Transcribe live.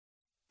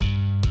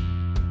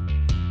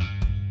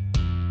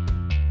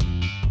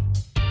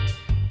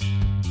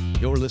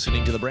You're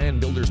listening to the Brand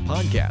Builders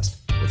Podcast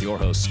with your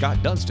hosts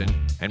Scott Dunstan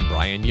and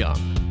Brian Young.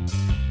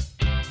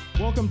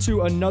 Welcome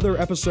to another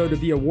episode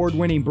of the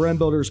award-winning Brand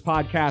Builders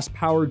Podcast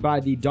powered by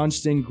the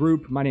Dunstan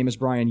Group. My name is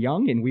Brian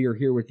Young, and we are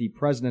here with the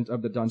president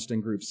of the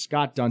Dunstan Group,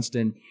 Scott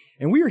Dunstan.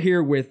 And we are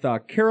here with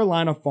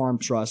Carolina Farm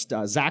Trust,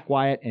 Zack,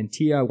 Wyatt, and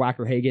Tia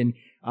Wackerhagen,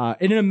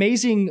 an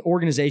amazing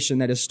organization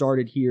that has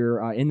started here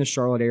in the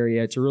Charlotte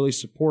area to really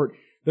support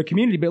the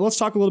community. But let's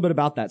talk a little bit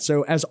about that.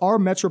 So as our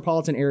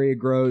metropolitan area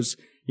grows,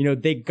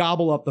 they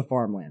gobble up the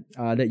farmland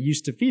that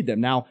used to feed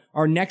them. Now,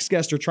 our next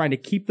guests are trying to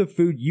keep the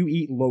food you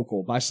eat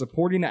local by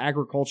supporting the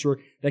agriculture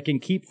that can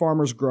keep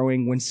farmers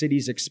growing when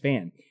cities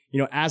expand.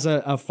 As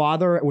a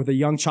father with a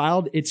young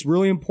child, it's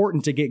really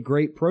important to get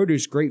great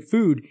produce, great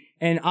food.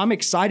 And I'm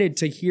excited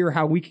to hear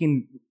how we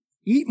can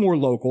eat more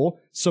local,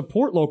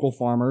 support local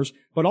farmers,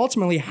 but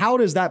ultimately, how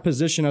does that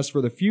position us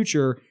for the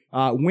future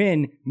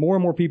when more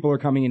and more people are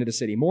coming into the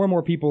city? More and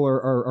more people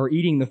are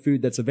eating the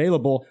food that's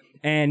available.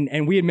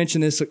 And we had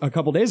mentioned this a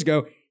couple days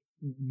ago.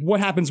 What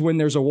happens when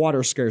there's a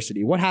water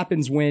scarcity? What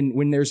happens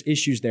when there's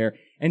issues there?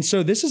 And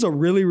so this is a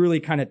really, really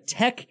kind of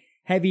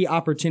tech-heavy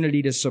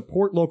opportunity to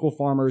support local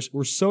farmers.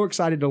 We're so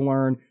excited to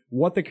learn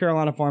what the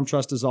Carolina Farm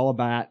Trust is all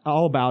about,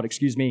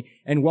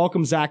 and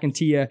welcome Zack and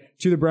Tia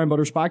to the Brand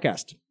Builders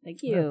Podcast.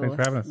 Thank you. Thanks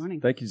for having us.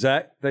 Morning. Thank you,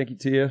 Zack. Thank you,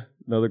 Tia.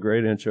 Another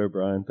great intro,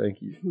 Brian. Thank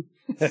you.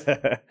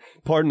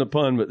 Pardon the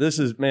pun, but this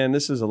is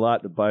a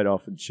lot to bite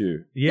off and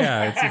chew.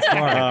 Yeah, it's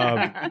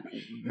hard.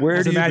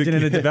 Where do you imagine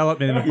in the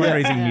development and the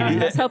fundraising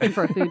meeting? I was hoping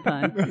for a food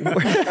pun.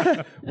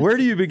 Where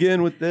do you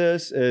begin with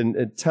this?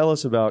 And tell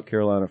us about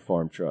Carolina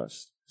Farm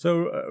Trust.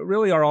 So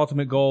really our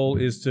ultimate goal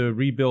is to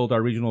rebuild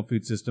our regional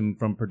food system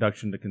from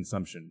production to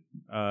consumption.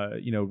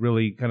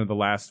 Really kind of the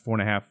last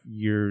 4.5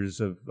 years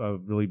of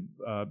really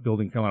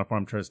building Carolina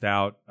Farm Trust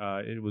out,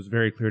 it was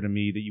very clear to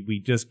me that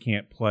we just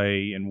can't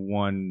play in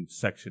one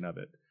section of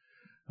it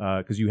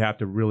because you have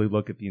to really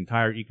look at the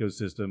entire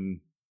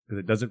ecosystem because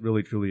it doesn't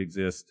really truly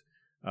exist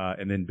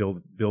and then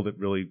build it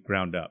really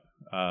ground up.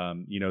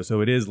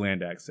 So it is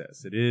land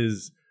access. It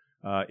is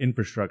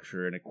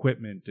infrastructure and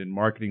equipment and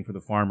marketing for the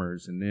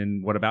farmers. And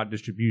then what about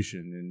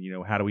distribution? And,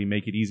 how do we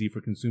make it easy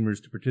for consumers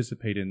to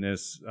participate in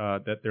this,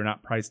 that they're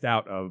not priced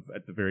out of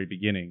at the very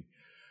beginning?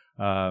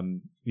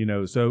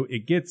 So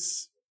it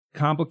gets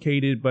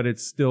complicated, but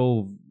it's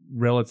still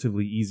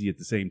relatively easy at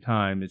the same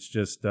time. It's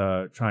just,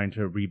 trying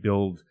to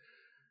rebuild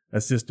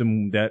a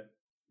system that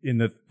in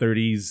the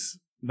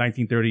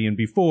 1930 and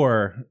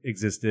before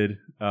existed,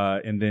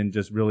 and then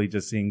just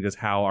seeing just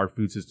how our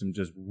food system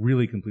just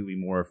really completely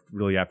morphed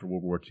really after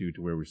World War II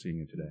to where we're seeing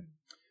it today.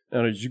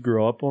 Now, did you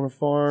grow up on a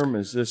farm?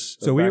 Is this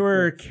so? We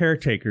were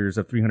caretakers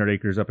of 300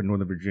 acres up in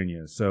Northern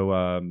Virginia.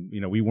 So,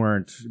 we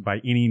weren't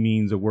by any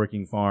means a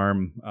working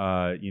farm,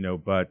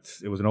 but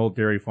it was an old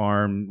dairy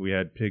farm. We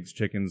had pigs,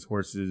 chickens,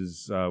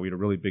 horses. We had a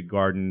really big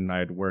garden. I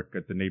had to work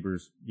at the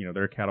neighbors,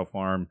 their cattle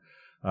farm.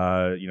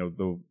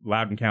 The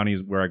Loudoun County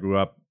is where I grew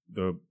up.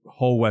 The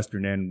whole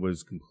western end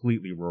was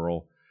completely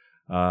rural.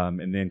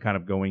 And then kind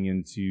of going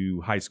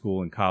into high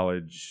school and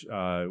college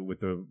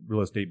with the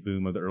real estate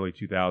boom of the early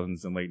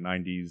 2000s and late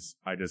 90s,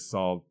 I just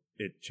saw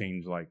it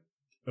change like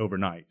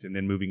overnight. And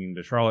then moving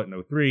into Charlotte in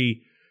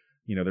 2003,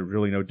 there's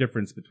really no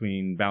difference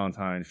between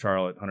Valentine,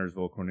 Charlotte,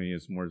 Huntersville,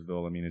 Cornelius,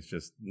 Mooresville. I mean, it's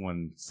just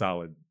one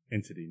solid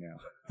entity now.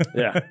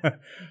 Yeah,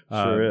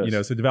 sure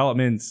is. So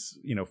developments,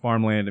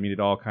 farmland, I mean, it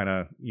all kind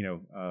of,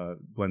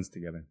 blends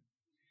together.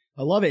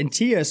 I love it. And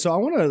Tia, so I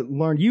want to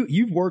learn,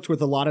 you've worked with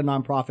a lot of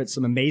nonprofits,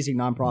 some amazing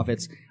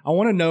nonprofits. I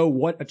want to know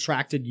what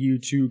attracted you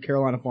to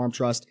Carolina Farm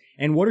Trust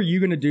and what are you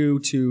going to do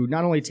to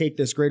not only take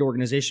this great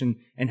organization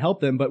and help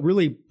them, but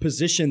really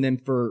position them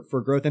for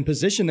growth and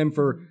position them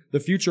for the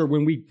future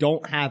when we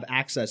don't have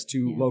access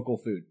to local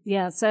food.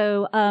 Yeah.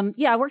 So,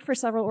 I worked for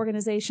several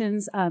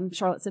organizations,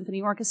 Charlotte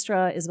Symphony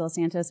Orchestra, Isabel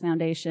Santos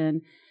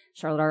Foundation,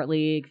 Charlotte Art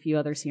League, a few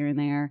others here and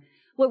there.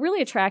 What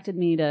really attracted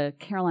me to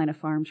Carolina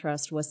Farm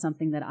Trust was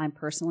something that I'm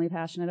personally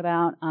passionate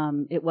about.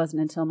 It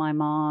wasn't until my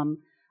mom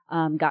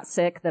got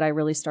sick that I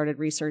really started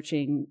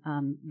researching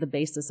the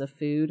basis of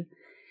food.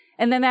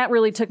 And then that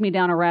really took me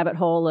down a rabbit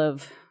hole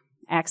of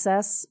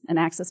access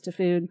to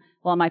food.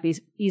 While it might be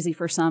easy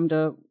for some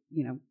to,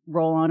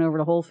 roll on over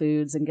to Whole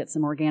Foods and get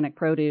some organic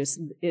produce,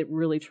 it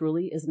really,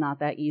 truly is not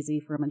that easy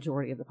for a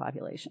majority of the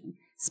population,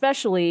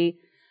 especially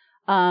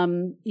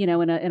in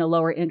a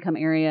lower income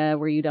area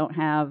where you don't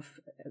have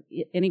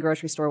any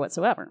grocery store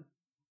whatsoever.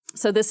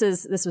 So this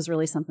was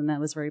really something that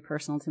was very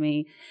personal to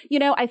me.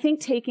 I think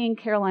taking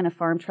Carolina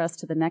Farm Trust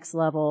to the next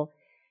level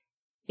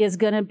is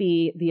going to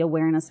be the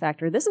awareness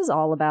factor. This is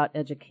all about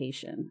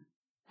education.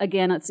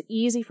 Again, it's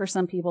easy for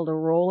some people to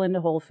roll into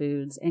Whole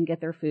Foods and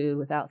get their food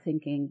without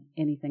thinking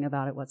anything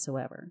about it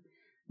whatsoever.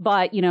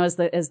 But, as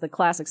the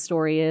classic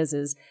story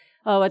is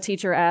a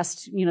teacher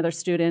asked, their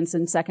students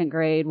in second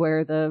grade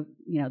where the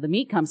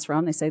meat comes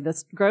from. They say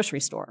this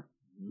grocery store.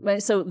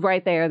 So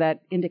right there,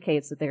 that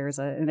indicates that there's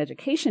an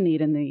education need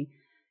in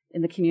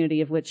the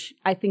community, of which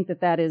I think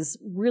that is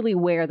really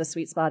where the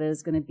sweet spot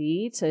is going to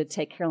be to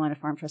take Carolina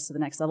Farm Trust to the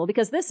next level,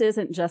 because this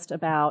isn't just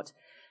about,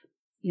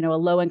 a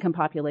low income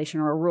population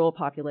or a rural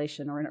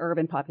population or an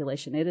urban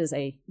population. It is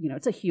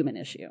it's a human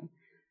issue.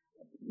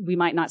 We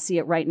might not see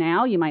it right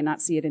now. You might not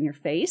see it in your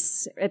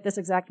face at this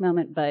exact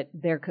moment, but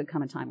there could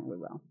come a time where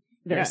we will.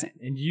 Very soon.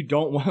 And you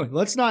don't want,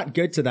 let's not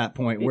get to that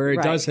point where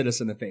it does hit us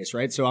in the face,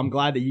 right? So I'm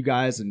glad that you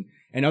guys and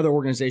other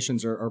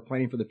organizations are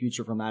planning for the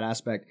future from that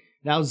aspect.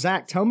 Now,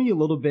 Zach, tell me a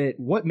little bit,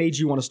 what made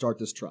you want to start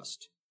this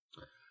trust?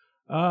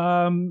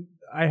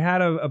 I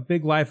had a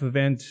big life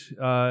event,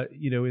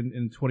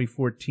 in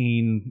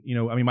 2014.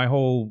 My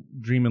whole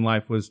dream in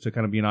life was to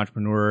kind of be an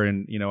entrepreneur,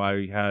 and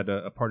I had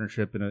a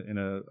partnership in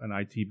an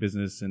IT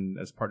business, and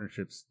as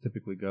partnerships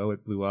typically go,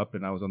 it blew up,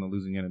 and I was on the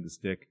losing end of the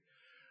stick.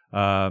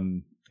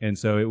 And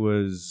so it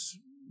was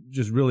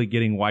just really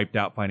getting wiped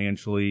out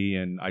financially,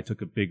 and I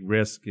took a big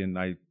risk, and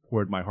I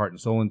poured my heart and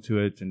soul into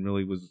it, and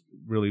really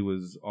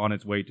was on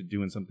its way to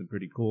doing something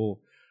pretty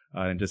cool,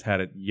 and just had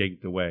it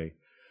yanked away.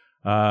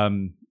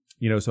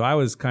 So I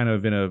was kind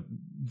of in a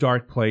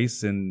dark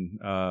place, and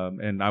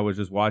I was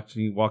just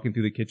walking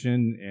through the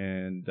kitchen,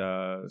 and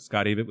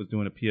Scott Avett was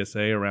doing a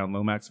PSA around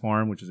Lomax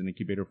Farm, which is an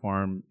incubator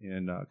farm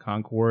in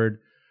Concord,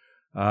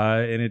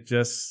 and it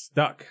just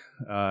stuck.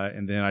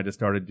 And then I just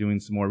started doing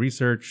some more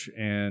research,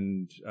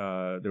 and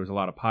there was a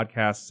lot of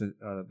podcasts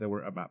that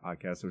were about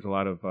podcasts. There was a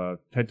lot of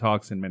TED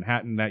Talks in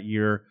Manhattan that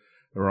year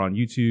that were on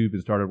YouTube,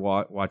 and started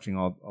watching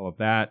all of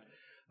that.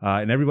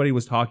 And everybody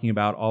was talking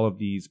about all of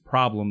these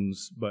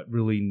problems, but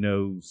really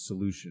no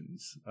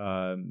solutions.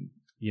 And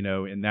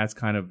that's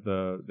kind of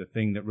the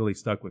thing that really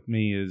stuck with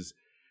me is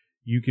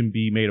you can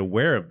be made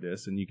aware of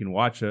this, and you can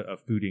watch a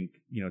Food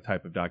Inc.,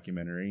 type of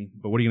documentary,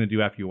 but what are you going to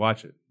do after you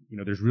watch it?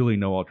 There's really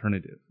no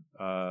alternative.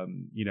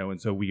 And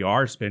so we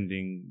are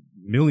spending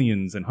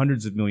millions and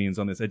hundreds of millions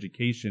on this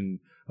education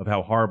of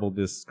how horrible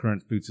this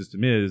current food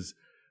system is,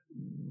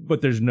 but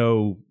there's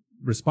no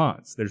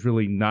response. There's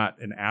really not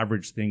an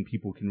average thing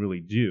people can really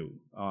do,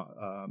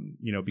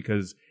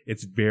 because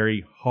it's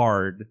very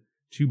hard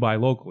to buy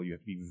local. You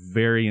have to be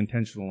very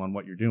intentional on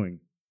what you're doing.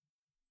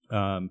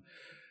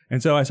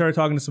 And so I started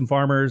talking to some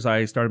farmers.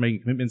 I started making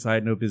commitments I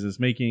had no business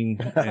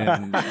making,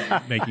 and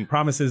making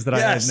promises that I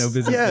had no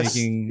business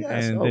making,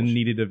 and then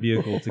needed a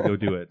vehicle to go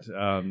do it.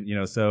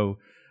 So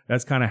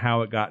that's kind of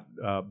how it got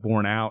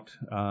borne out.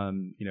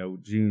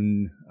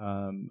 June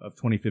of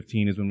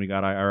 2015 is when we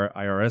got our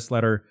IRS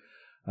letter.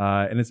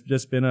 And it's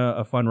just been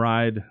a fun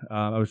ride.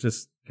 I was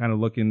just kind of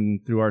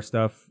looking through our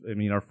stuff.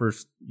 Our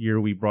first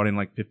year we brought in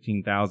like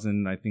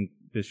 15,000. I think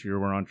this year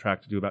we're on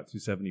track to do about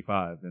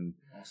 275. And,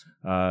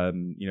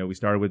 awesome. We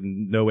started with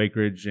no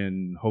acreage,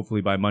 and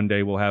hopefully by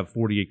Monday we'll have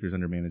 40 acres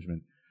under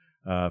management,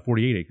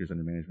 48 acres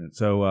under management.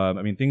 So,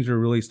 things are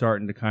really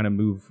starting to kind of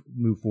move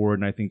forward.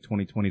 And I think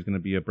 2020 is going to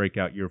be a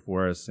breakout year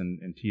for us.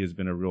 And tea has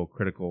been a real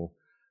critical,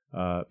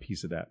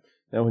 piece of that.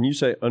 Now, when you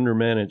say under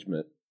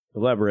management,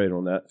 elaborate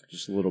on that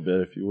just a little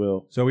bit, if you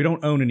will. So we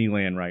don't own any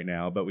land right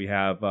now, but we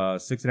have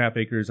 6.5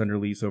 acres under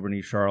lease over in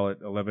East Charlotte,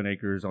 11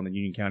 acres on the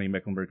Union County,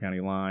 Mecklenburg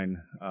County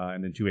line,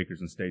 and then 2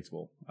 acres in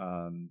Statesville.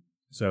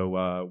 So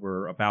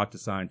we're about to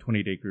sign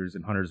 28 acres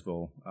in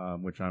Huntersville,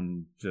 which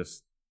I'm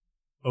just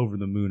over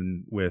the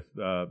moon with,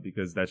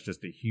 because that's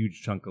just a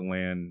huge chunk of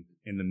land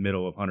in the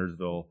middle of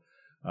Huntersville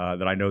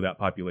that I know that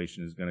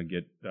population is going to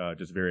get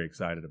just very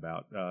excited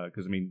about.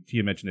 Because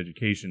Tia mentioned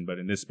education, but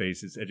in this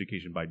space, it's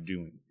education by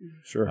doing.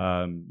 Sure.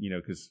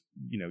 Because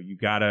you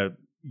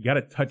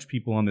gotta touch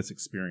people on this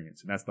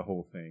experience, and that's the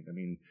whole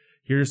thing.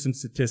 Here's some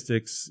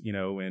statistics,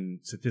 and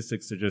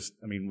statistics are just,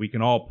 we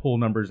can all pull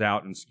numbers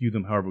out and skew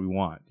them however we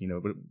want,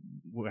 but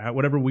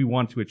whatever we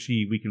want to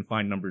achieve, we can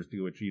find numbers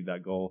to achieve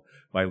that goal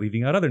by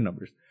leaving out other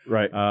numbers.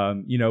 Right.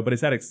 But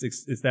it's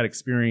that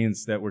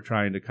experience that we're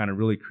trying to kind of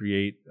really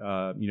create,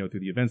 through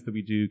the events that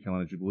we do,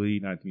 Carolina Jubilee,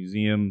 Night at the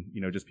Museum,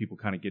 just people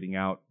kind of getting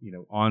out,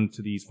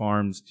 onto these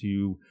farms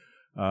to,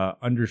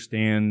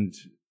 understand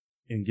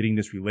and getting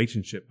this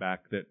relationship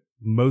back that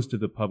most of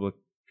the public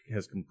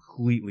has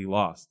completely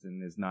lost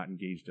and is not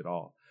engaged at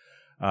all.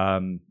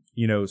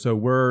 So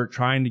we're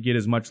trying to get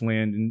as much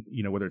land,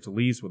 in, whether it's a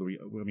lease,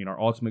 our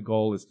ultimate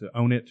goal is to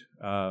own it,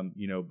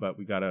 but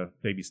we got to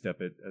baby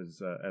step it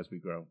as we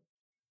grow.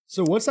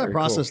 So what's that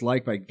process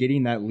like by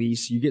getting that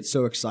lease? You get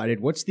so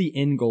excited. What's the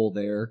end goal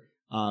there?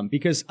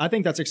 Because I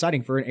think that's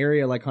exciting for an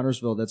area like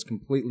Huntersville that's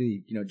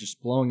completely,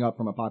 just blowing up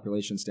from a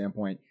population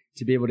standpoint,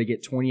 to be able to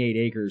get 28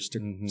 acres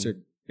to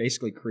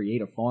basically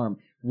create a farm.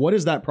 What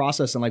is that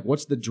process, and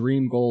what's the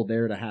dream goal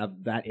there to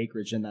have that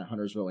acreage in that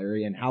Huntersville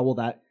area, and how will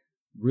that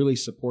really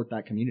support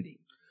that community?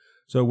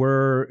 So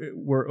we're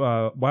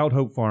Wild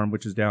Hope Farm,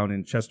 which is down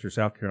in Chester,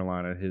 South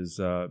Carolina, has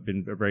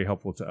been very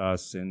helpful to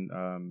us, and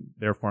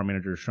their farm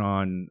manager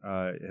Sean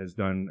has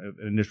done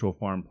an initial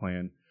farm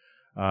plan,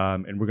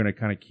 and we're going to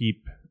kind of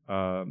keep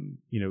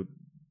the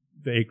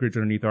acreage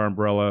underneath our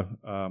umbrella.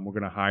 We're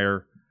going to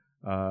hire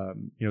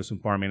some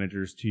farm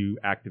managers to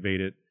activate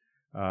it.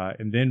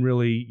 And then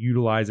really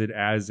utilize it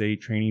as a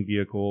training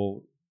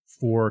vehicle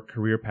for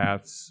career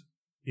paths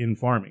in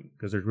farming,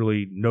 because there's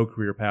really no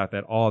career path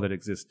at all that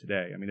exists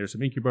today. There's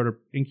some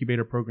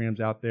incubator programs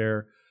out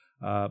there.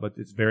 but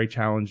it's very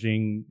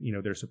challenging.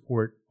 There's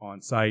support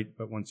on site,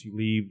 but once you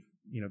leave,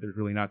 there's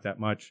really not that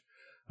much.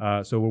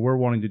 So what we're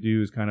wanting to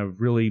do is kind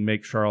of really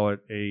make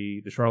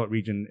the Charlotte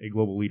region a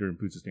global leader in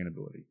food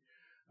sustainability.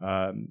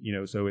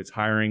 So it's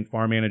hiring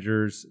farm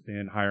managers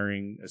and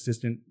hiring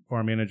assistant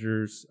farm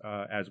managers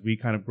as we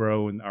kind of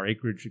grow and our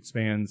acreage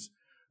expands,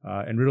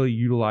 and really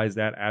utilize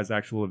that as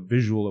actual a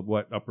visual of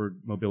what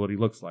upward mobility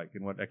looks like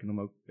and what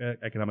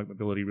economic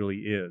mobility really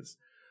is.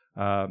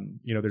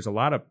 There's a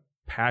lot of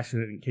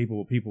passionate and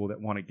capable people that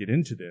want to get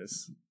into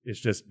this. It's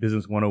just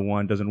business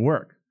 101 doesn't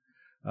work.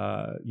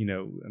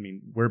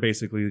 We're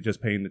basically just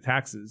paying the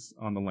taxes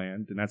on the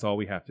land, and that's all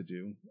we have to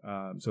do.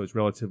 So it's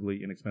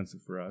relatively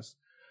inexpensive for us.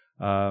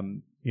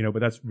 But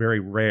that's very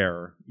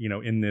rare,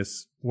 in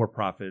this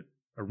for-profit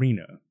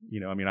arena.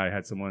 I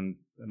had someone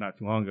not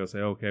too long ago say,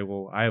 okay,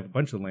 well, I have a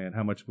bunch of land.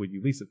 How much would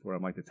you lease it for?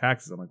 I'm like, the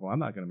taxes. I'm like, well, I'm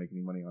not going to make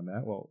any money on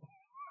that. Well,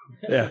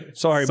 yeah,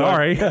 sorry.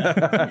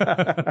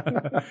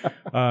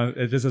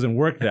 It just doesn't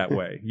work that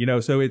way,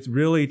 so it's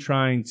really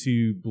trying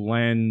to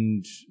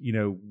blend,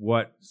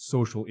 what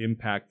social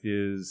impact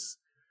is,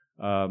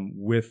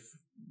 with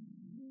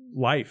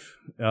life,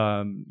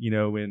 when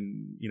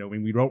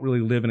we don't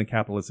really live in a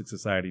capitalistic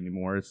society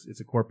anymore. It's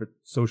a corporate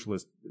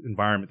socialist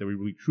environment that we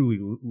really truly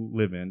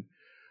live in.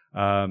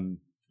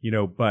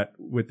 But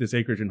with this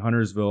acreage in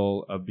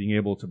Huntersville of being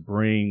able to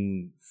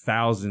bring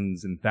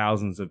thousands and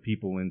thousands of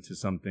people into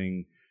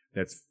something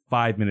that's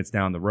 5 minutes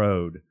down the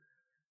road,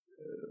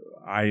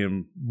 I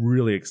am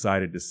really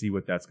excited to see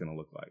what that's going to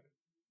look like.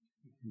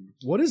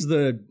 What has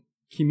the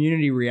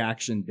community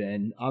reaction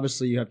been?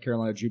 Obviously, you have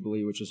Carolina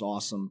Jubilee, which is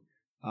awesome.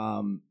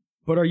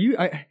 But are you?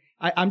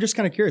 I'm just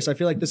kind of curious. I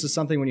feel like this is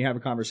something when you have a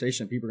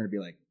conversation, people are going to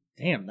be like,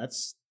 "Damn,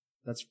 that's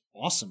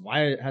awesome.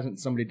 Why hasn't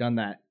somebody done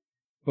that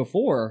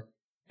before?"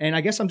 And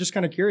I guess I'm just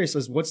kind of curious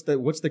as what's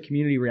the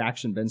community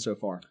reaction been so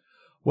far?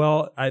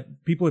 Well,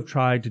 people have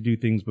tried to do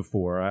things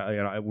before.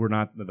 We're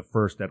not the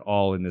first at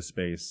all in this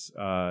space,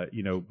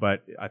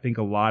 but I think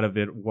a lot of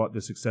it, what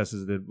the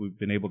successes that we've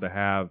been able to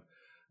have,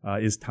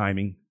 is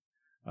timing.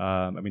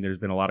 There's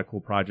been a lot of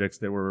cool projects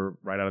that were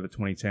right out of the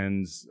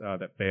 2010s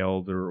that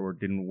failed or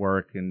didn't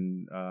work,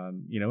 and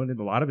and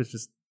a lot of it's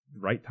just the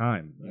right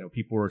time.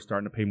 People are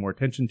starting to pay more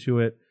attention to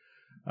it.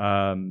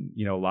 A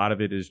lot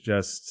of it is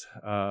just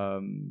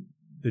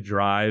the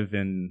drive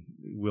and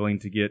willing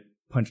to get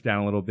punched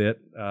down a little bit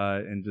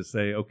and just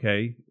say,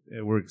 okay,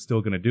 we're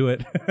still going to do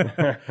it.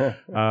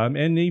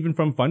 And even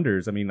from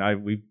funders,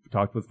 we've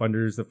talked with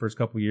funders the first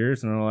couple of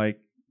years, and they're like,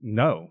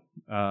 no,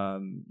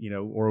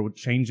 or we'll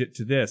change it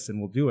to this and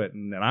we'll do it.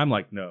 And then I'm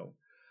like, no,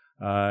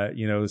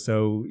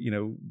 so,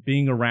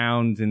 being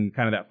around in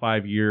kind of that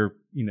 5 year,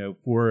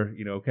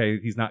 okay,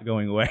 he's not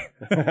going away.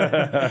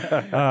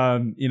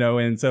 And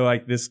so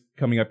like this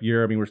coming up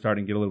year, we're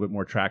starting to get a little bit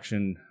more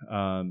traction,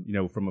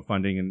 from a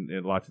funding and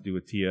a lot to do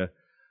with TIA.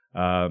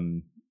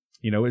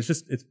 It's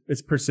just,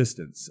 it's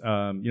persistence,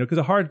 cause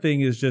a hard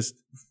thing is just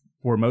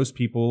for most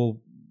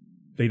people,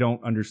 they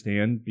don't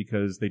understand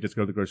because they just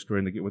go to the grocery store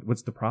and they get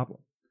what's the problem?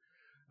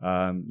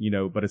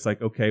 But it's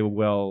like, okay,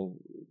 well,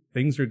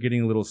 things are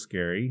getting a little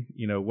scary.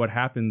 What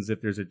happens if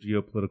there's a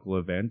geopolitical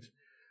event?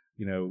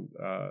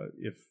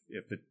 If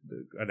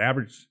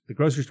the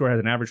grocery store has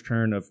an average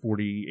turn of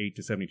 48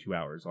 to 72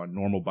 hours on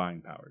normal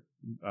buying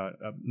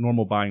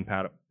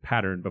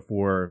pattern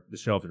before the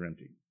shelves are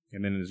empty.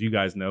 And then, as you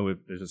guys know,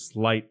 if there's a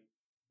slight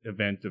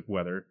event of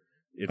weather,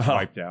 it's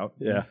wiped out.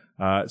 Yeah.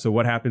 So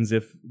what happens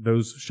if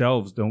those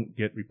shelves don't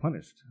get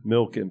replenished?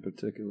 Milk in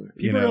particular.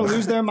 People don't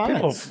lose their minds.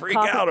 People freak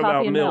out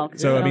about milk.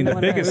 So the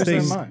biggest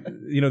thing,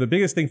 the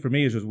biggest thing for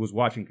me was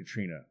watching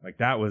Katrina. Like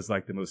that was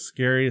like the most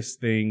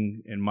scariest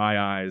thing in my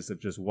eyes of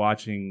just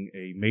watching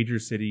a major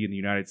city in the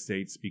United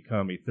States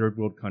become a third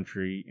world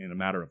country in a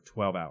matter of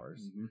 12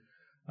 hours.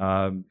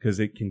 Mm-hmm. Cause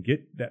it can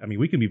get that.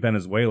 We can be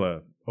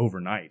Venezuela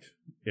overnight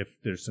if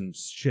there's some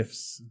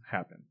shifts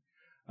happen.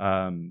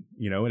 And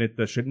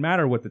it shouldn't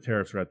matter what the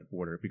tariffs are at the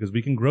border because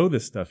we can grow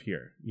this stuff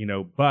here,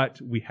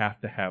 but we have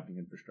to have the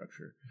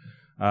infrastructure.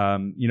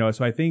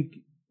 So I think,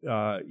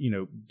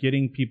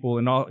 getting people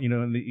and all,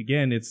 and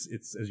again, it's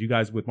as you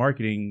guys with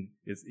marketing,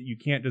 you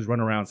can't just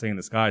run around saying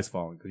the sky's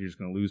falling because you're just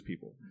going to lose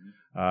people.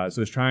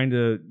 So it's trying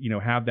to,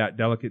 have that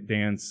delicate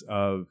dance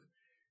of,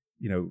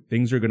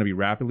 things are going to be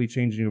rapidly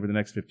changing over the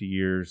next 50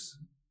 years.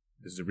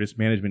 This is a risk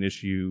management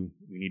issue.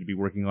 We need to be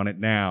working on it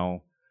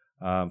now.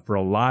 For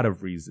a lot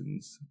of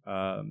reasons,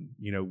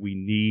 we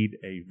need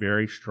a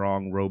very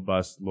strong,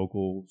 robust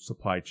local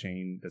supply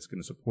chain that's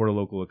going to support a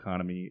local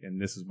economy,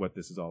 and this is what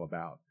this is all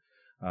about.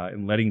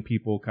 And letting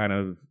people kind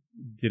of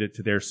get it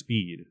to their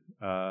speed,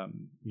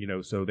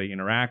 so they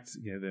interact.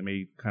 They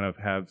may kind of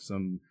have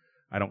some,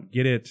 I don't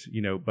get it,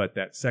 but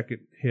that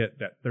second hit,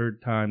 that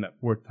third time, that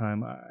fourth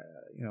time,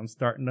 I'm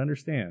starting to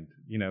understand.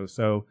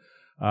 So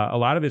a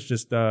lot of it's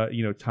just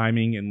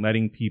timing and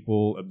letting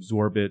people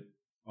absorb it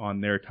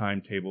on their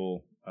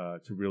timetable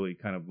to really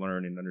kind of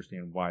learn and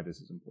understand why this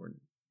is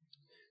important.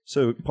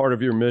 So part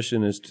of your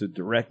mission is to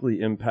directly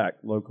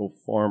impact local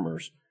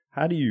farmers.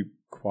 How do you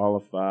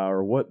qualify,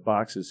 or what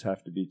boxes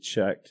have to be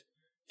checked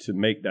to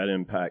make that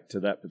impact to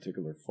that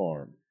particular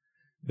farm?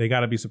 They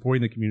got to be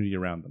supporting the community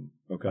around them.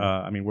 Okay.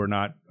 I mean, we're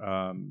not,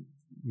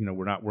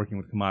 we're not working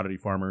with commodity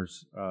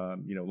farmers,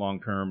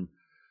 long term.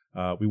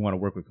 We want to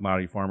work with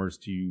commodity farmers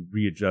to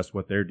readjust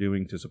what they're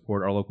doing to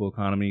support our local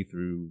economy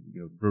through,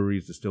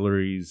 breweries,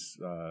 distilleries,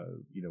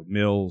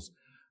 mills.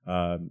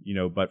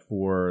 But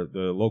for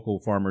the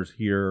local farmers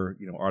here,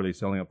 are they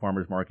selling at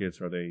farmers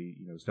markets? Are they,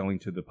 selling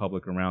to the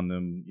public around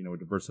them,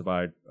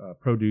 diversified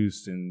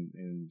produce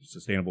and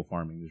sustainable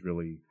farming is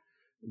really,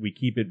 we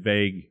keep it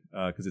vague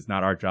because it's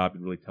not our job to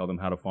really tell them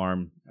how to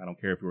farm. I don't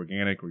care if you're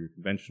organic or you're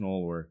conventional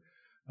or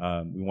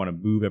we want to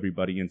move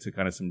everybody into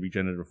kind of some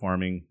regenerative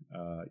farming,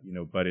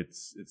 but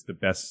it's the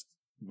best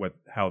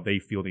how they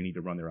feel they need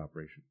to run their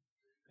operation.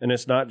 And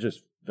it's not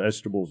just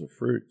vegetables or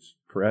fruits,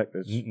 correct?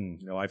 It's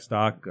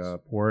livestock,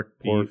 pork,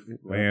 beef,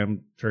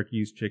 lamb,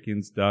 turkeys,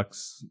 chickens,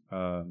 ducks,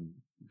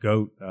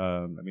 goat.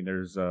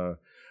 The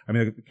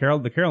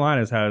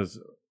Carolinas has.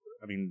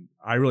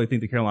 I really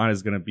think the Carolinas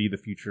is going to be the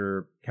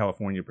future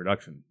California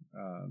production,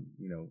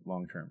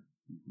 long term.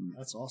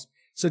 That's awesome.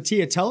 So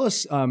Tia, tell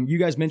us, you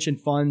guys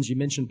mentioned funds, you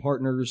mentioned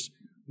partners.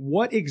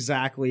 What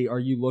exactly are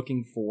you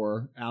looking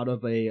for out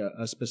of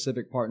a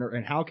specific partner,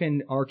 and how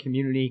can our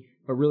community,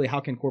 but really how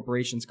can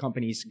corporations,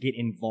 companies get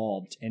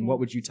involved, and what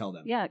would you tell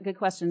them? Yeah, good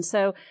question.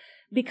 So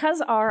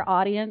because our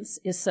audience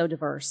is so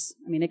diverse,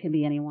 it can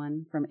be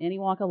anyone from any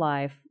walk of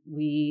life,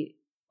 we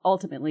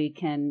ultimately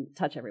can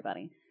touch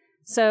everybody.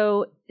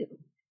 So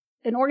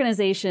an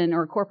organization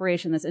or a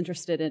corporation that's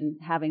interested in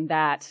having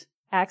that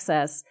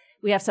access,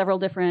 we have several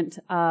different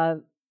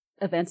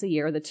events a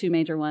year. The two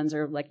major ones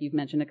are, like you've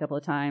mentioned a couple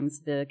of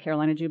times, the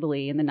Carolina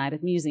Jubilee and the Night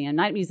of Museum.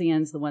 Night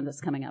Museum is the one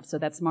that's coming up. So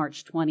that's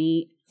March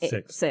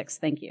 26th.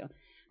 Thank you.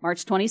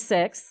 March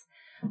 26th.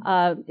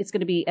 It's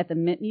going to be at the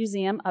Mint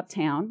Museum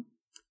uptown.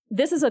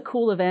 This is a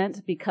cool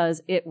event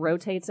because it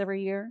rotates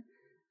every year.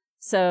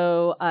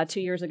 So 2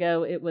 years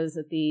ago, it was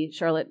at the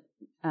Charlotte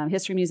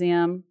History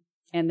Museum.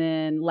 And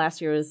then last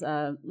year was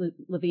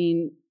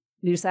Levine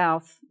New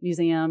South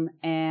Museum.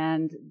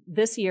 And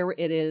this year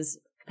it is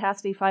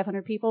capacity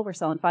 500 people. We're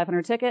selling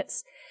 500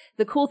 tickets.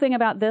 The cool thing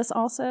about this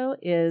also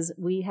is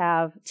we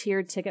have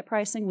tiered ticket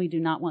pricing. We do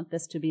not want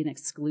this to be an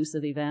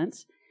exclusive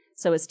event.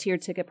 So it's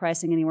tiered ticket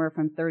pricing anywhere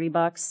from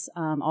 $30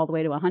 all the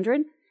way to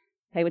 $100.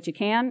 Pay what you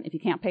can. If you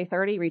can't pay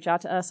 $30, reach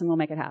out to us and we'll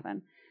make it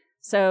happen.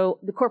 So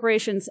the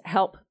corporations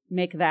help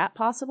make that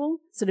possible.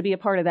 So to be a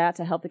part of that,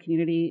 to help the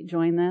community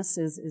join this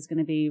is going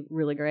to be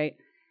really great.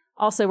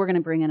 Also, we're going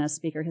to bring in a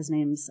speaker. His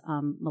name's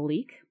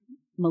Malik.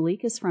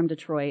 Malik is from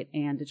Detroit,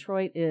 and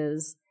Detroit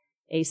is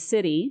a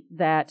city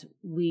that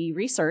we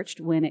researched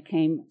when it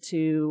came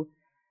to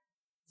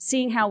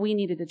seeing how we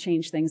needed to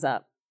change things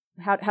up.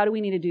 How do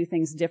we need to do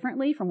things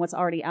differently from what's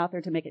already out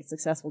there to make it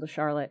successful to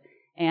Charlotte?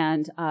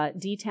 And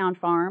D-Town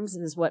Farms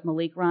is what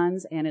Malik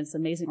runs, and it's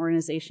an amazing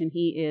organization.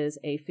 He is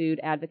a food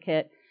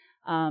advocate,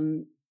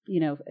 food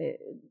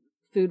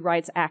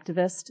rights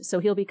activist. So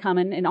he'll be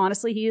coming, and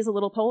honestly, he is a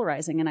little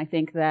polarizing, and I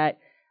think that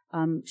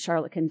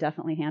Charlotte can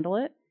definitely handle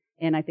it,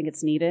 and I think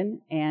it's needed.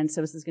 And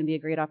so this is going to be a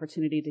great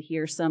opportunity to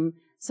hear some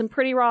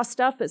pretty raw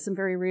stuff, but some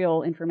very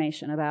real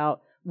information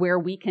about where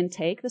we can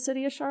take the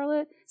city of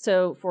Charlotte.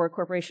 So for a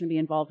corporation to be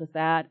involved with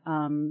that,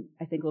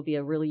 I think will be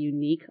a really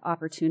unique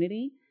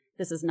opportunity.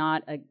 This is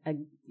not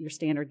your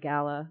standard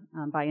gala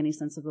by any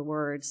sense of the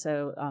word.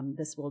 So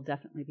this will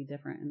definitely be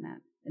different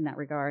in that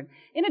regard.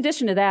 In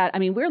addition to that,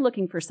 we're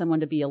looking for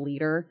someone to be a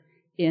leader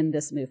in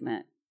this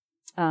movement.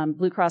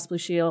 Blue Cross Blue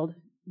Shield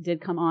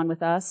did come on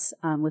with us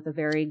with a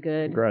very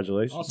good...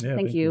 Congratulations. Awesome. Yeah,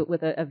 thank you.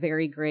 With a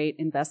very great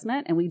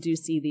investment. And we do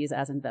see these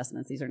as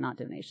investments. These are not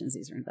donations.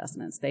 These are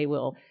investments. They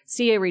will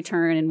see a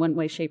return in one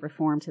way, shape, or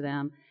form to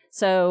them.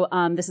 So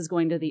this is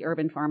going to the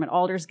urban farm at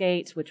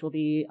Aldersgate, which will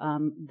be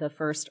the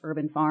first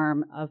urban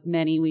farm of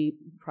many. We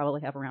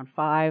probably have around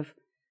 5,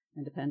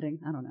 and depending,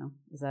 I don't know.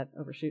 Is that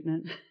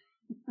overshooting it?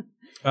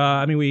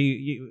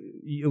 We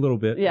a little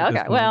bit. Yeah,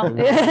 okay. Well,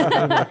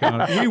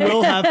 we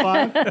will have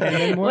 5 and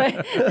then more.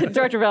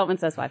 Director of Development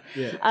says 5.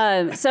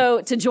 Yeah.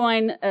 So to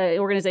join an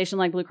organization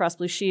like Blue Cross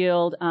Blue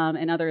Shield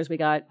and others, we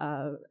got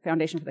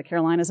Foundation for the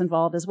Carolinas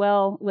involved as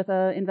well with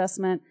an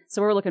investment.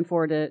 So we're looking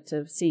forward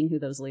to seeing who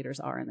those leaders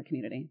are in the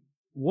community.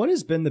 What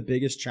has been the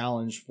biggest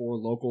challenge for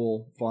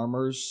local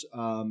farmers,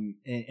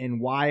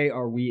 and why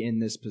are we in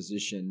this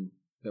position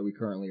that we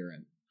currently are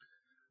in?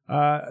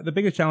 The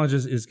biggest challenge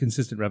is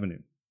consistent revenue.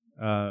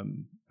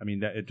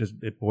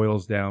 It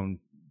boils down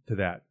to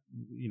that,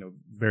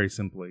 very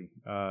simply.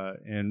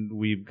 And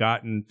we've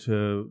gotten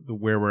to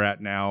where we're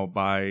at now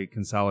by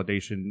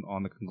consolidation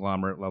on the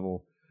conglomerate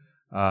level,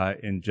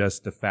 and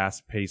just the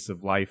fast pace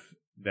of life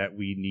that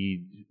we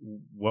need,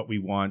 what we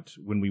want,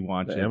 when we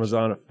want it. The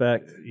Amazon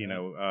effect.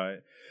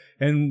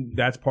 And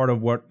that's part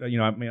of what,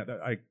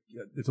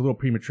 it's a little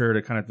premature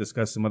to kind of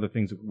discuss some other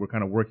things that we're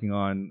kind of working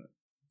on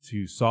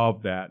to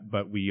solve that,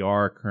 but we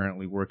are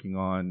currently working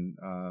on,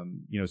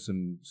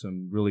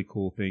 some really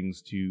cool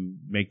things to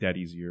make that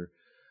easier.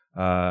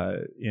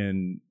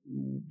 In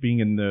being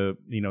in the,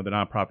 the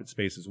nonprofit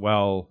space as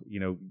well,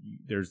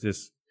 there's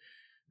this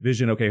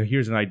vision, okay,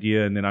 here's an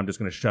idea, and then I'm just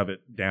going to shove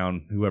it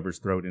down whoever's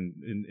throat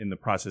in the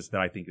process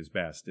that I think is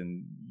best.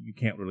 And you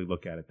can't really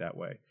look at it that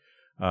way.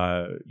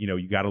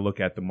 You got to look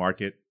at the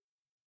market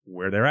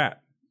where they're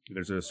at.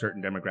 There's a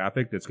certain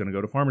demographic that's going to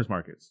go to farmers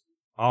markets.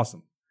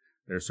 Awesome.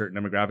 There's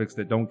certain demographics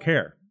that don't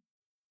care.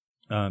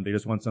 They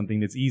just want something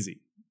that's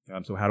easy.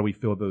 So how do we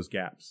fill those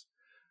gaps?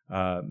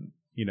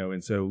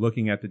 And so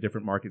looking at the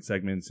different market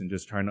segments and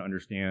just trying to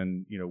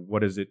understand,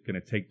 what is it going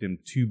to take them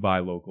to buy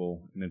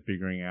local, and then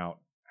figuring out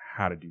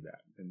how to do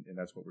that. And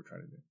that's what we're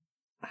trying to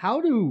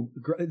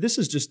do. This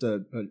is just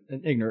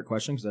an ignorant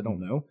question because I don't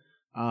know.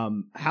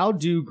 How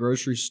do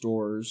grocery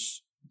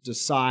stores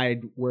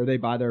decide where they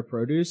buy their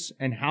produce,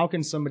 and how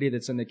can somebody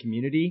that's in the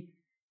community,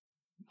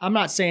 I'm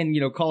not saying,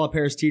 call up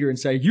Harris Teeter and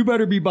say, you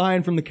better be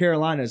buying from the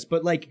Carolinas,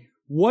 but like,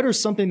 what are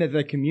something that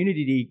the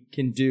community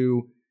can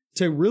do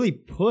to really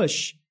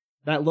push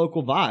that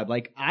local vibe?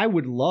 Like, I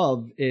would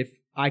love if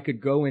I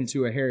could go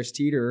into a Harris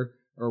Teeter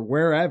or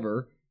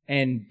wherever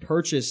and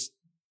purchase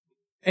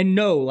and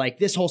know, like,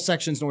 this whole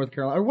section's North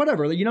Carolina or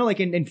whatever,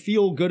 and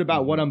feel good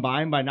about what I'm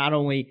buying, by not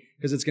only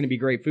because it's going to be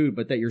great food,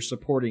 but that you're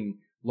supporting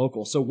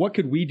local. So what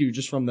could we do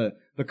just from the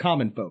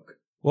common folk?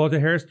 Well, to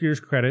Harris Teeter's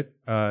credit,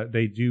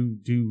 they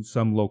do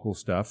some local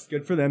stuff.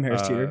 Good for them,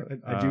 Harris Teeter.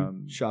 I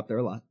do shop there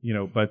a lot.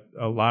 But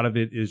a lot of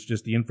it is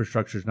just the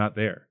infrastructure's not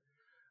there.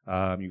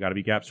 You got to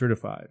be GAP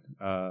certified.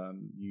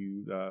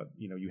 You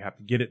have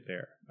to get it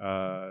there.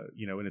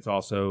 And it's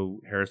also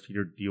Harris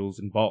Teeter deals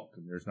in bulk,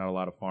 and there's not a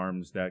lot of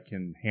farms that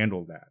can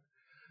handle that.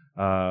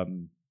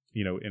 And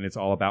it's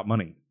all about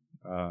money.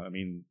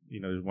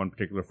 There's one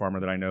particular farmer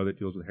that I know that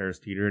deals with Harris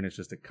Teeter, and it's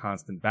just a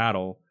constant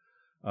battle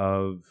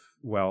of,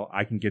 well,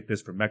 I can get this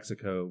from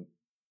Mexico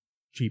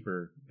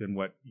cheaper than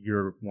what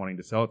you're wanting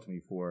to sell it to me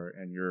for,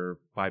 and you're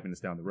 5 minutes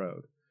down the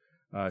road.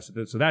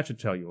 So that should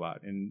tell you a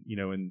lot. And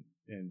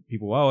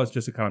people, it's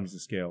just economies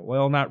of scale.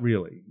 Well, not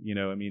really.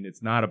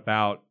 It's not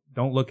about,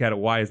 don't look at it,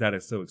 why is that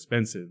it's so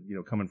expensive,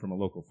 coming from a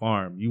local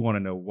farm. You want to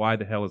know, why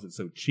the hell is it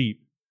so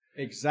cheap?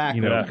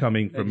 Exactly.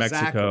 Coming from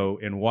Mexico,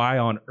 and why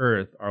on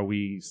earth are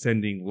we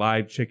sending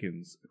live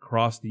chickens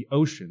across the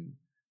ocean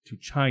to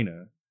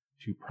China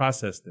to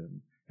process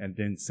them and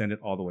then send it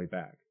all the way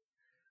back?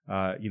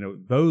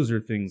 Those are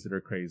things that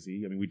are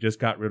crazy. We just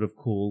got rid of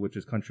COOL, which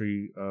is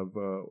country of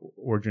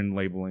origin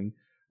labeling.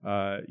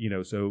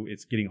 So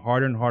it's getting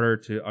harder and harder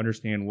to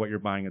understand what you're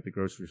buying at the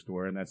grocery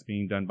store, and that's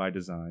being done by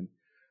design.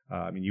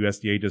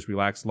 USDA just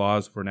relaxed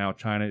laws for now.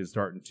 China is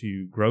starting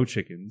to grow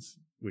chickens,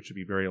 which should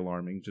be very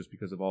alarming just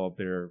because of all of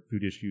their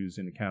food issues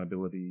and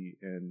accountability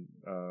and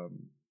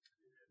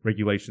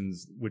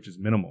regulations, which is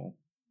minimal.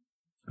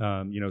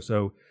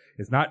 So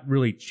it's not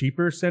really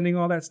cheaper sending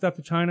all that stuff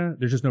to China.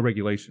 There's just no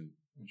regulation.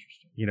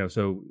 Interesting.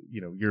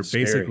 You're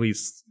basically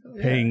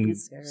paying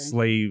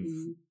slave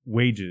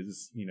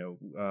wages,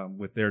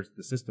 with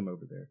the system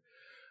over there.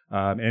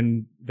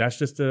 And that's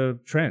just a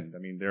trend.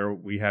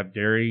 We have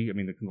dairy.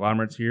 The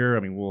conglomerates here.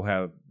 We'll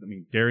have,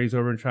 dairies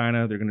over in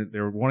China.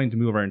 They're wanting to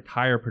move our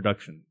entire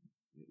production,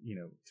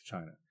 to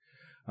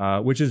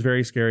China, which is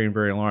very scary and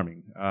very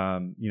alarming.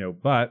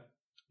 But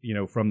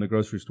from the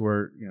grocery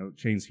store,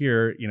 chains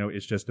here,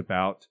 it's just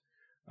about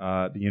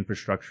the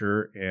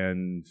infrastructure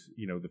and,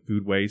 the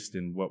food waste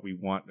and what we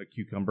want. A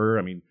cucumber.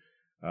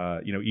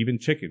 Even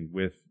chicken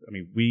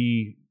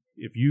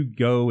if you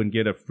go and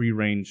get a free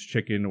range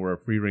chicken or a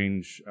free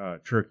range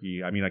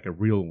turkey, like a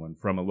real one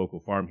from a local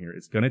farm here,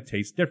 it's going to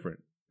taste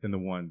different than the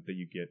one that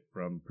you get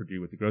from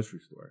Purdue at the grocery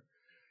store.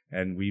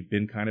 And we've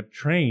been kind of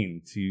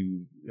trained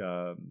to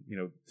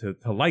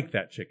like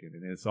that chicken,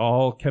 and it's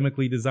all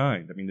chemically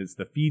designed. It's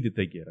the feed that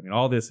they get.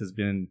 All this has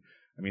been,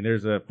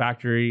 there's a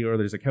factory or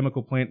there's a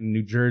chemical plant in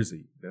New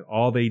Jersey that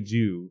all they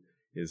do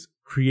is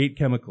create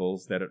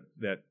chemicals that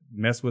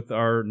mess with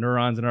our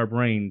neurons in our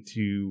brain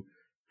to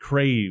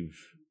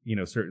crave,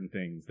 certain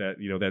things that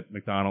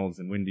McDonald's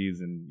and Wendy's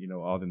and,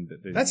 all them.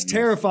 That's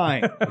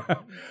terrifying.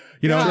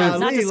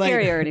 Not to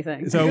scare you or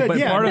anything. So, but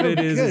part of it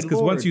is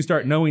because once you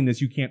start knowing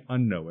this, you can't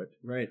unknow it.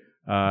 Right.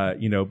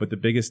 But the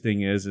biggest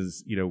thing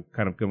is,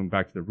 kind of going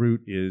back to the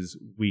root is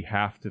we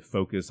have to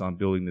focus on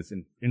building this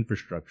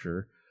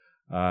infrastructure.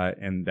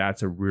 And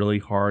that's a really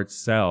hard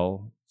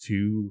sell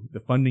to the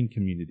funding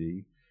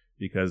community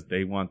because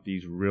they want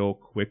these real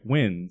quick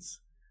wins.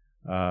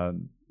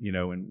 And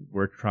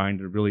we're trying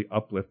to really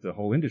uplift the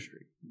whole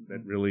industry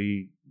that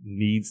really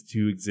needs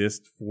to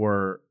exist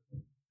for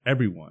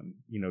everyone,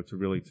 in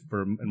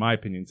my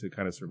opinion, to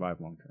kind of survive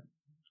long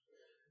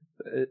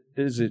term.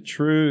 Is it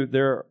true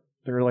there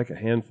are like a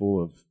handful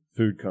of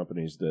food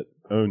companies that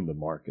own the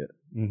market,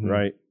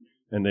 right?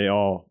 And they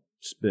all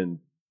spend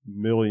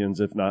millions,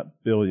 if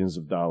not billions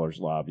of dollars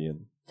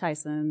lobbying.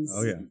 Tyson's.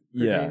 Oh, yeah.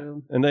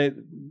 Purdue. Yeah. And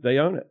they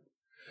own it.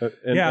 A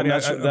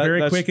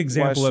very quick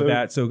example of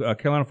that. So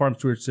Carolina Farm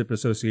Stewardship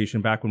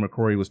Association, back when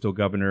McCrory was still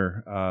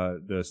governor,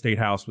 the state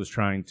house was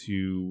trying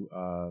to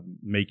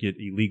make it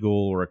illegal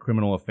or a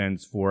criminal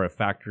offense for a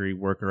factory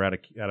worker at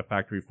a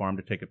factory farm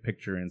to take a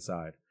picture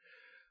inside.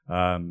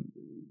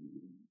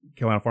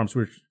 Carolina Farm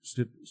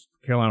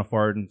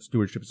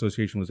Stewardship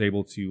Association was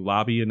able to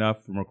lobby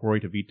enough for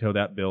McCrory to veto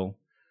that bill.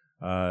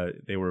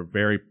 They were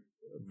very,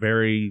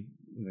 very,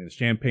 the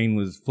champagne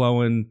was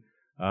flowing.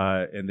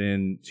 And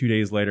then 2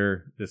 days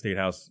later, the State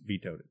House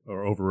vetoed it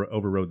or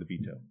overrode the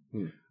veto.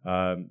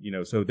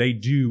 So they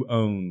do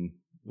own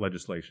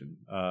legislation.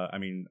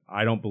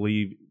 I don't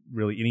believe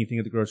really anything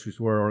at the grocery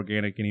store are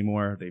organic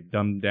anymore. They've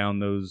dumbed down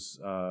those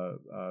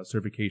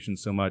certifications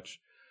so much.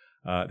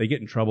 They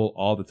get in trouble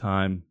all the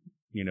time.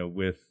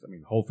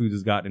 Whole Foods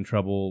has gotten in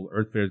trouble.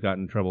 Earth Fair's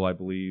gotten in trouble, I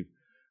believe.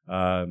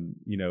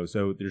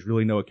 So there's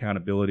really no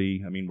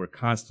accountability. We're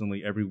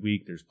constantly every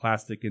week. There's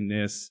plastic in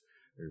this.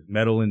 There's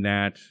metal in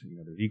that.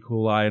 There's E.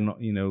 coli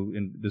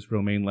in this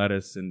romaine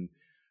lettuce, and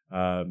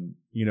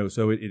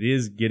so it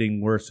is getting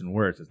worse and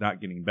worse. It's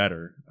not getting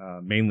better,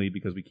 mainly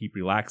because we keep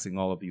relaxing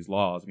all of these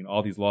laws.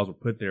 All these laws were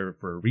put there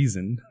for a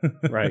reason,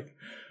 right?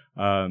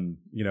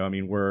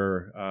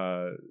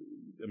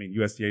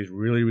 USDA is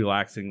really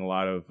relaxing a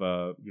lot of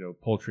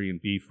poultry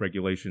and beef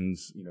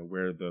regulations.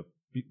 Where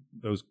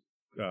those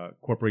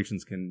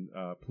corporations can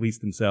police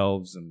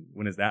themselves, and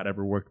when has that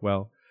ever worked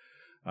well?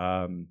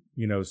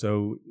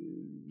 So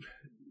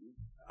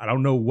I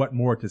don't know what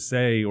more to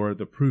say, or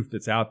the proof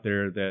that's out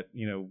there that,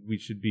 we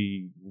should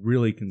be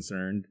really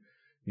concerned.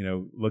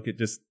 Look at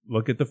just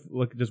where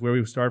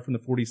we started from the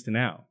 40s to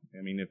now.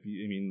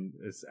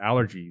 It's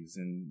allergies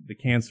and the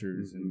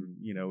cancers, and,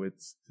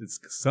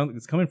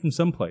 it's coming from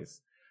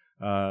someplace.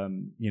 We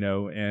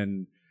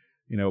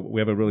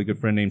have a really good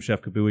friend named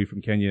Chef Kabui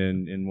from Kenya,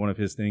 and one of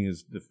his things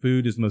is the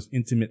food is the most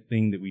intimate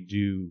thing that we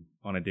do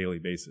on a daily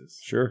basis.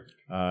 Sure.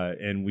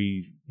 And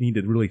we need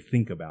to really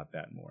think about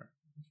that more.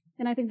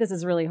 And I think this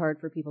is really hard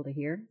for people to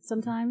hear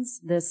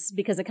sometimes,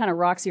 because it kind of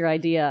rocks your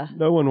idea.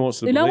 No one wants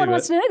to believe it. No one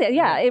wants to know that.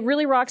 Yeah, it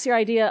really rocks your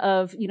idea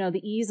of,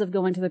 the ease of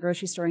going to the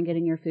grocery store and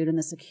getting your food and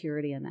the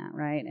security in that,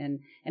 right?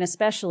 And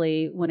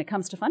especially when it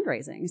comes to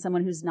fundraising,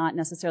 someone who's not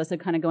necessarily, so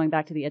kind of going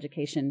back to the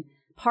education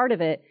part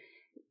of it,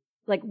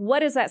 like,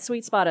 what is that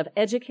sweet spot of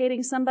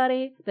educating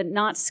somebody, but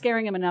not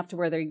scaring them enough to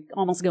where they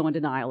almost go in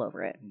denial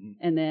over it? Mm-hmm.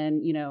 And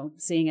then,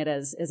 seeing it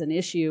as an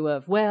issue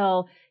of,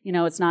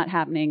 it's not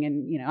happening.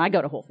 And, I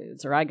go to Whole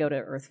Foods, or I go to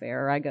Earth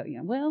Fair, or I go,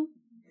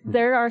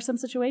 there are some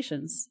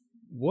situations.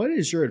 What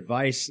is your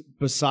advice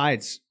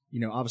besides,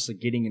 obviously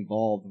getting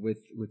involved with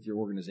your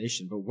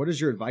organization, but what is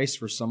your advice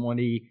for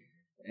somebody,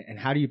 and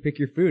how do you pick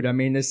your food?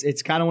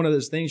 It's kind of one of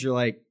those things you're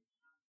like,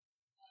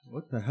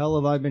 what the hell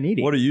have I been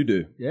eating? What do you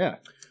do? Yeah.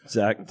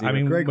 Zach,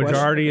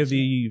 majority of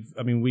we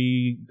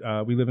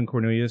live in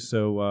Cornelius,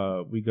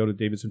 so we go to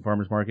Davidson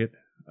Farmers Market.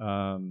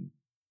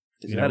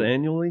 Is that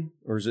annually,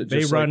 or is it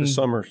just they run the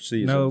summer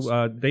seasons?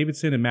 No,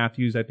 Davidson and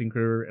Matthews, I think,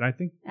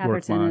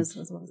 Atherton is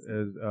as well.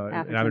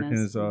 Atherton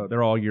is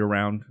they're all year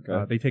round.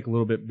 Okay. They take a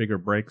little bit bigger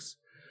breaks.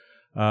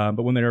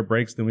 But when there are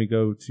breaks, then we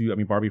go to,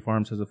 Barbie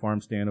Farms has a farm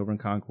stand over in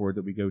Concord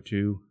that we go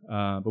to.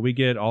 But we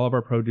get all of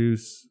our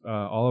produce,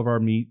 all of our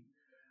meat,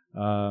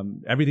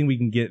 everything we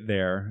can get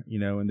there,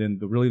 and then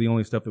the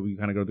only stuff that we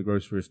kind of go to the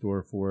grocery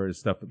store for is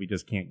stuff that we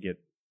just can't get,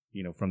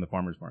 from the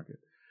farmer's market.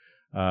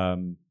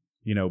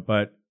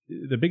 But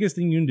the biggest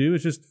thing you can do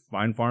is just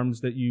find farms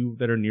that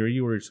are near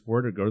you or you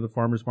support, or go to the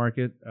farmer's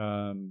market.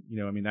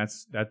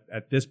 That's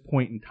at this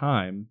point in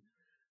time,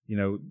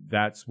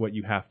 that's what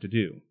you have to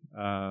do.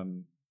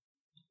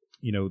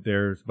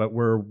 But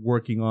we're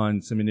working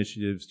on some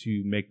initiatives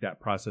to make that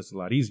process a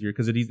lot easier,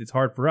 because it's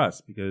hard for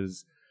us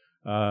because,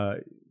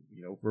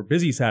 we're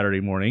busy Saturday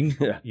morning.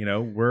 Yeah.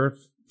 We're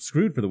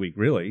screwed for the week,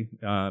 really.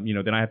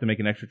 Then I have to make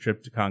an extra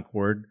trip to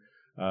Concord,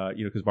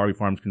 because Barbie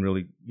Farms can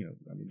really,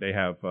 they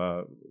have,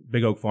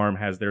 Big Oak Farm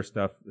has their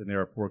stuff, and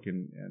they're a pork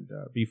and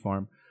beef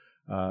farm.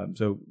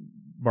 So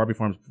Barbie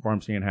Farms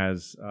farm stand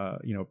has,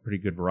 pretty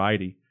good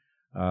variety.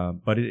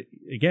 But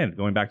again,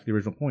 going back to the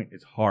original point,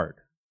 it's hard.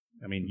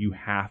 You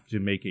have to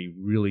make a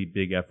really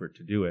big effort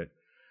to do it.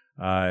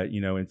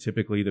 And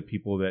typically the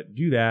people that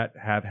do that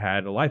have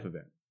had a life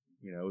event.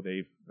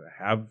 They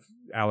have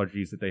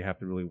allergies that they have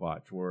to really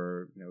watch,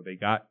 or, they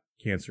got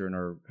cancer and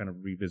are kind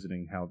of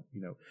revisiting how,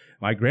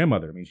 my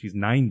grandmother, she's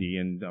 90,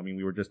 and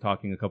we were just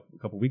talking a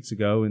couple weeks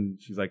ago, and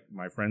she's like,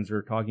 my friends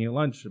are talking at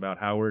lunch about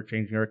how we're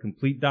changing our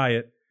complete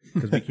diet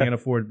because we can't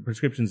afford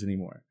prescriptions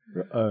anymore.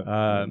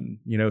 So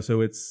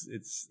so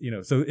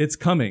it's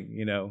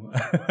coming,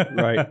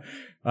 Right.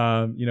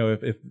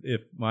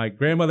 If my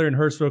grandmother and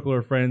her circle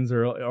of friends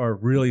are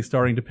really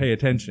starting to pay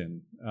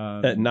attention,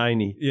 at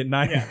 90. At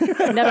 90.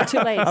 Yeah. Never too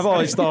late. I've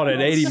always thought at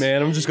 80,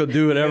 man, I'm just going to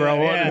do whatever I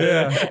want.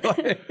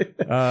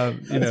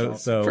 Yeah.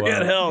 So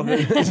forget health.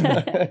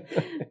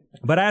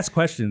 But ask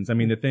questions. I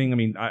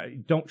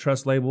don't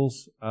trust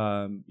labels.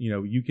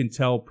 You can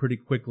tell pretty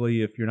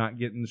quickly if you're not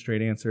getting the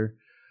straight answer.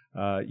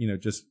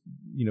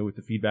 With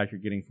the feedback you're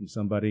getting from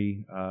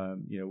somebody,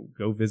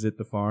 go visit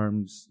the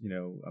farms.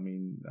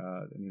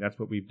 That's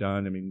what we've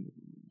done. And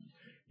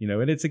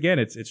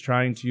it's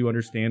trying to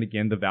understand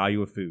again the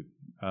value of food.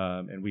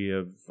 And we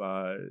have,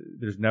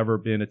 there's never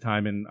been a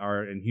time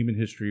in human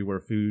history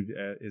where food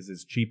is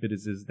as cheap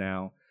as it is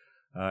now.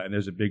 And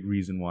there's a big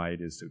reason why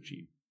it is so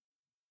cheap.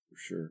 for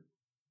sure.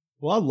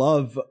 Well, I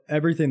love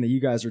everything that you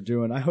guys are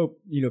doing. I hope,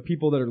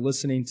 people that are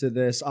listening to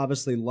this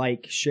obviously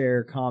like,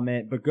 share,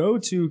 comment, but go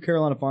to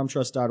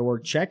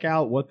carolinafarmtrust.org, check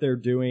out what they're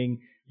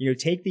doing.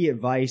 Take the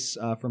advice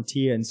from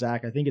Tia and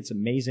Zack. I think it's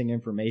amazing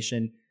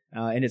information.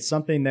 And it's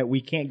something that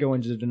we can't go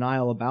into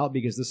denial about,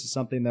 because this is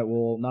something that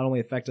will not only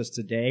affect us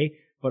today,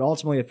 but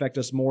ultimately affect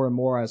us more and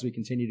more as we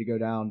continue to go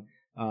down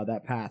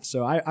that path.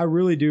 So I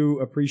really do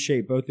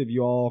appreciate both of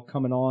you all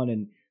coming on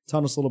and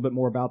telling us a little bit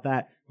more about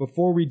that.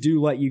 Before we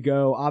do let you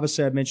go,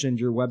 obviously I've mentioned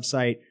your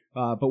website,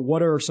 but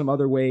what are some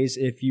other ways,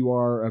 if you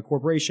are a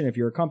corporation, if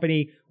you're a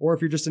company, or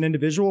if you're just an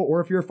individual, or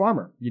if you're a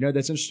farmer,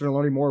 that's interested in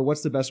learning more,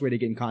 what's the best way to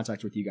get in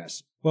contact with you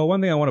guys? Well, one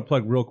thing I want to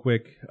plug real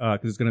quick, because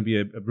it's going to be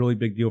a really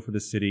big deal for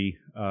the city.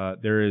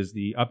 There is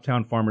the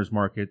Uptown Farmers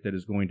Market that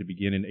is going to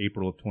begin in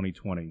April of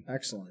 2020.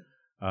 Excellent.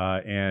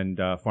 And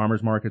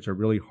farmers markets are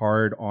really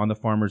hard on the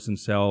farmers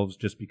themselves,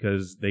 just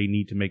because they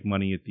need to make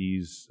money at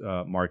these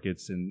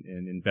markets, and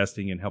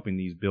investing and helping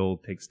these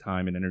build takes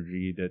time and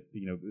energy that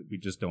we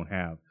just don't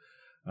have.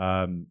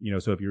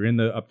 So if you're in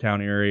the Uptown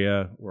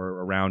area or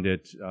around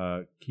it,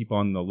 keep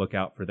on the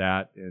lookout for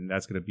that, and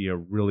that's going to be a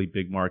really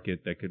big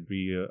market that could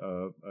be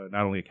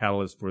not only a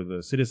catalyst for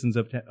the citizens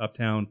of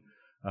Uptown,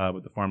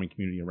 but the farming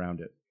community around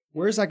it.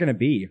 Where is that going to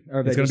be?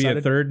 It's going to be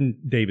at 3rd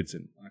and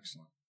Davidson.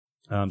 Excellent.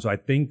 So I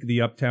think the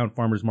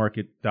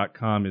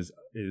uptownfarmersmarket.com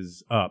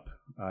is up.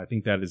 I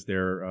think that is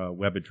their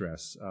web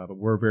address. But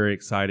we're very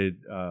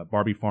excited.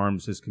 Barbie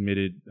Farms has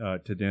committed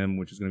to them,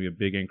 which is going to be a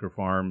big anchor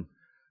farm,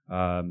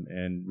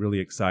 and really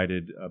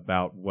excited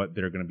about what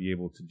they're going to be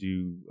able to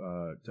do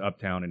to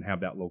Uptown and have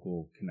that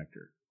local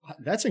connector.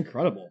 That's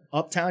incredible.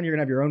 Uptown, you're going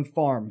to have your own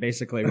farm,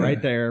 basically, right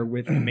there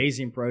with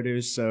amazing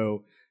produce.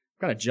 So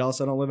I'm kind of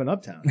jealous I don't live in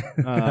Uptown.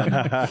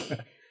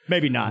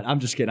 Maybe not.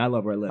 I'm just kidding. I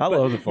love where I live. I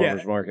love the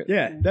farmers market.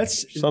 Yeah,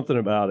 that's something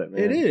about it,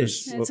 man. It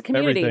is. It's a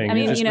community. Everything. I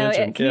mean,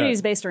 community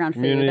is based around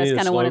food. That's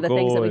kind of one of the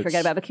things that we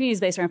forget about. But community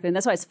is based around food. And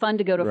that's why it's fun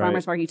to go to a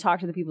farmer's market. You talk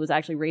to the people who's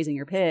actually raising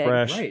your pig.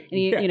 Fresh. Right.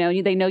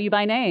 And they know you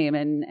by name,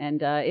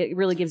 and it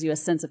really gives you a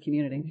sense of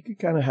community. You could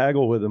kind of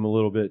haggle with them a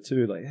little bit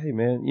too, like, hey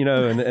man,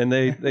 and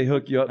they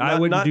hook you up. I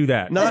wouldn't do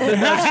that. Not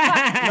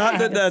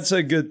that that's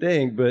a good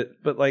thing,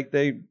 but like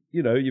they.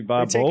 You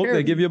buy bulk,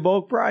 they give you a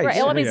bulk price. Right.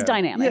 Well, it's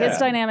dynamic. Yeah. It's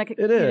dynamic,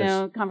 it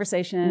is.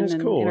 Conversation. And it's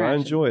cool. I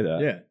enjoy that.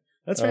 Yeah.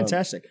 That's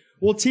fantastic.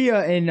 Well, Tia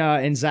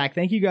and Zack,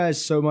 thank you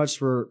guys so much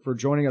for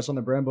joining us on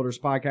the Brand Builders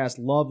podcast.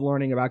 Love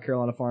learning about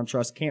Carolina Farm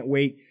Trust. Can't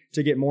wait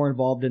to get more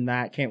involved in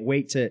that. Can't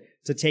wait to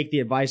take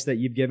the advice that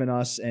you've given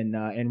us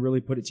and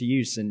really put it to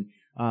use. And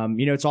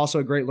it's also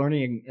a great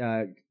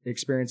learning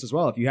experience as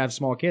well. If you have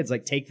small kids,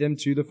 like take them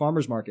to the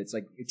farmers markets,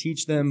 like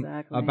teach them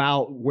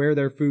about where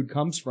their food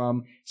comes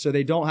from, so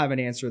they don't have an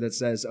answer that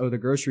says, "Oh, the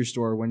grocery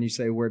store." When you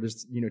say, "Where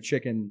does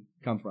chicken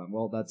come from?"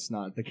 Well, that's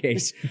not the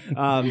case.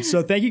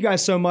 So thank you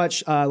guys so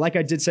much. Like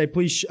I did say,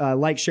 please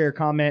like, share,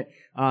 comment.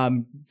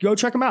 Go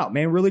check them out,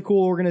 man. Really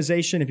cool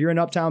organization. If you're in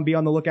Uptown, be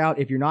on the lookout.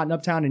 If you're not in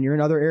Uptown and you're in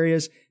other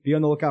areas, be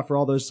on the lookout for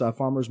all those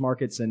farmers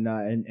markets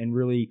and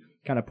really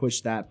kind of push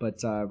that.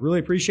 But really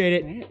appreciate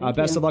it. Great,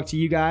 best of luck to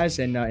you guys,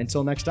 and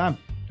until next time.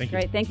 Thank you.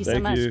 Great. Thank you so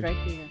much. Great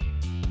to be here.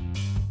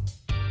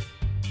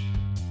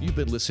 You've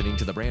been listening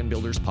to the Brand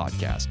Builders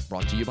Podcast,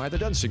 brought to you by the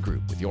Dunston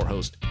Group with your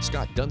host,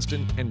 Scott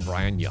Dunston and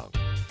Brian Young.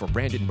 For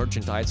branded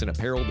merchandise and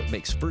apparel that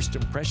makes first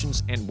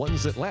impressions and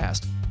ones that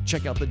last,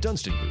 check out the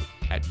Dunston Group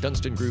at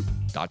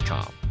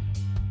dunstongroup.com.